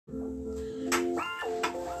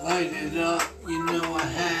Light it up, you know I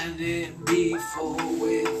had it before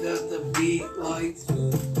without the beat like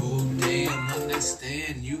oh damn,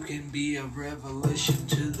 understand you can be a revelation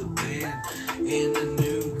to the band in a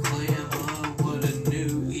new glamour, what a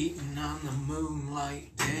new eating on the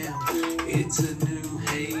moonlight, damn, it's a new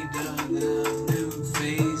hater, the new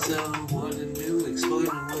phase of what a new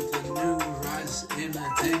explosion with a new rise,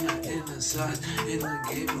 entertainer in the size, in the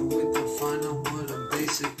game with the final, what a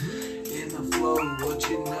basic in the flow, what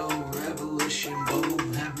you know, revolution,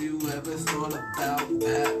 boom. Have you ever thought about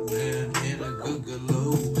Batman in a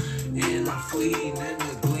Googaloo, in a fleet, in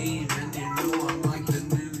a gleam, and you know I'm like the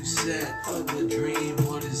new set of the dream,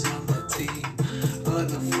 what is on the team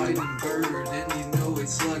of the fighting bird, and you know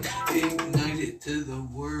it's like ignited to the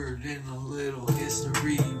word, in a little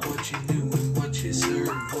history, what you knew and what you served,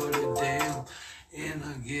 what a damn. And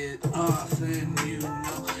I get off and you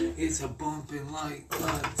know it's a bumping like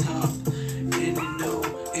a top, and you know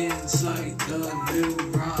inside the new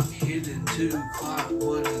rock hidden 2 o'clock,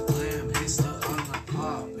 what a glam hits the on the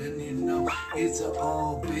pop, and you know it's a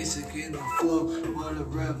all basic in the flow, what a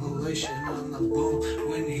revelation on the boom,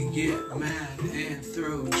 when you get mad and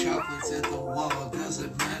throw chocolates at the wall,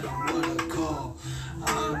 doesn't matter what I call,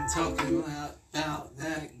 I'm talking about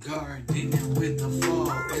that gardenia with the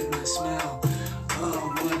fall and the smell.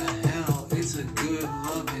 Oh, what the hell, it's a good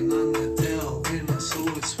loving on the Dell, and a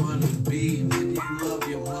source for the beat, when you love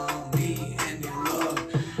your mommy, and you love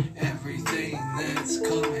everything that's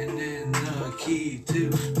coming in the key,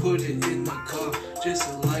 to put it in the car, just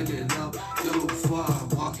to light it up, go far,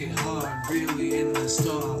 walk it hard, really in the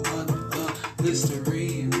star, on the Listerine.